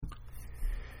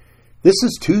This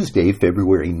is Tuesday,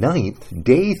 February 9th,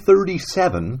 day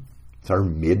 37. It's our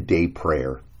midday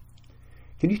prayer.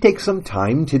 Can you take some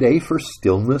time today for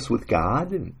stillness with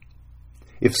God?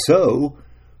 If so,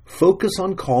 focus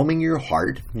on calming your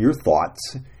heart, your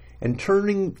thoughts, and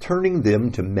turning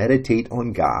them to meditate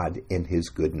on God and His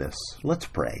goodness. Let's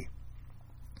pray.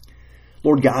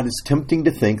 Lord God, it's tempting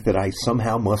to think that I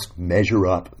somehow must measure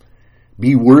up,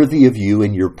 be worthy of you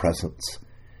in your presence.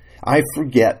 I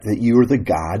forget that you are the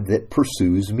God that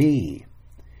pursues me.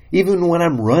 Even when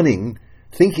I'm running,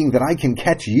 thinking that I can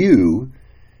catch you,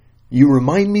 you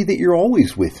remind me that you're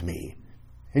always with me,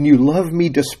 and you love me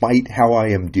despite how I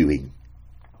am doing.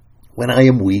 When I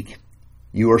am weak,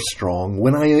 you are strong.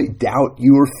 When I doubt,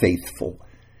 you are faithful.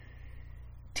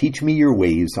 Teach me your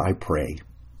ways, I pray.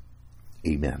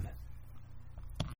 Amen.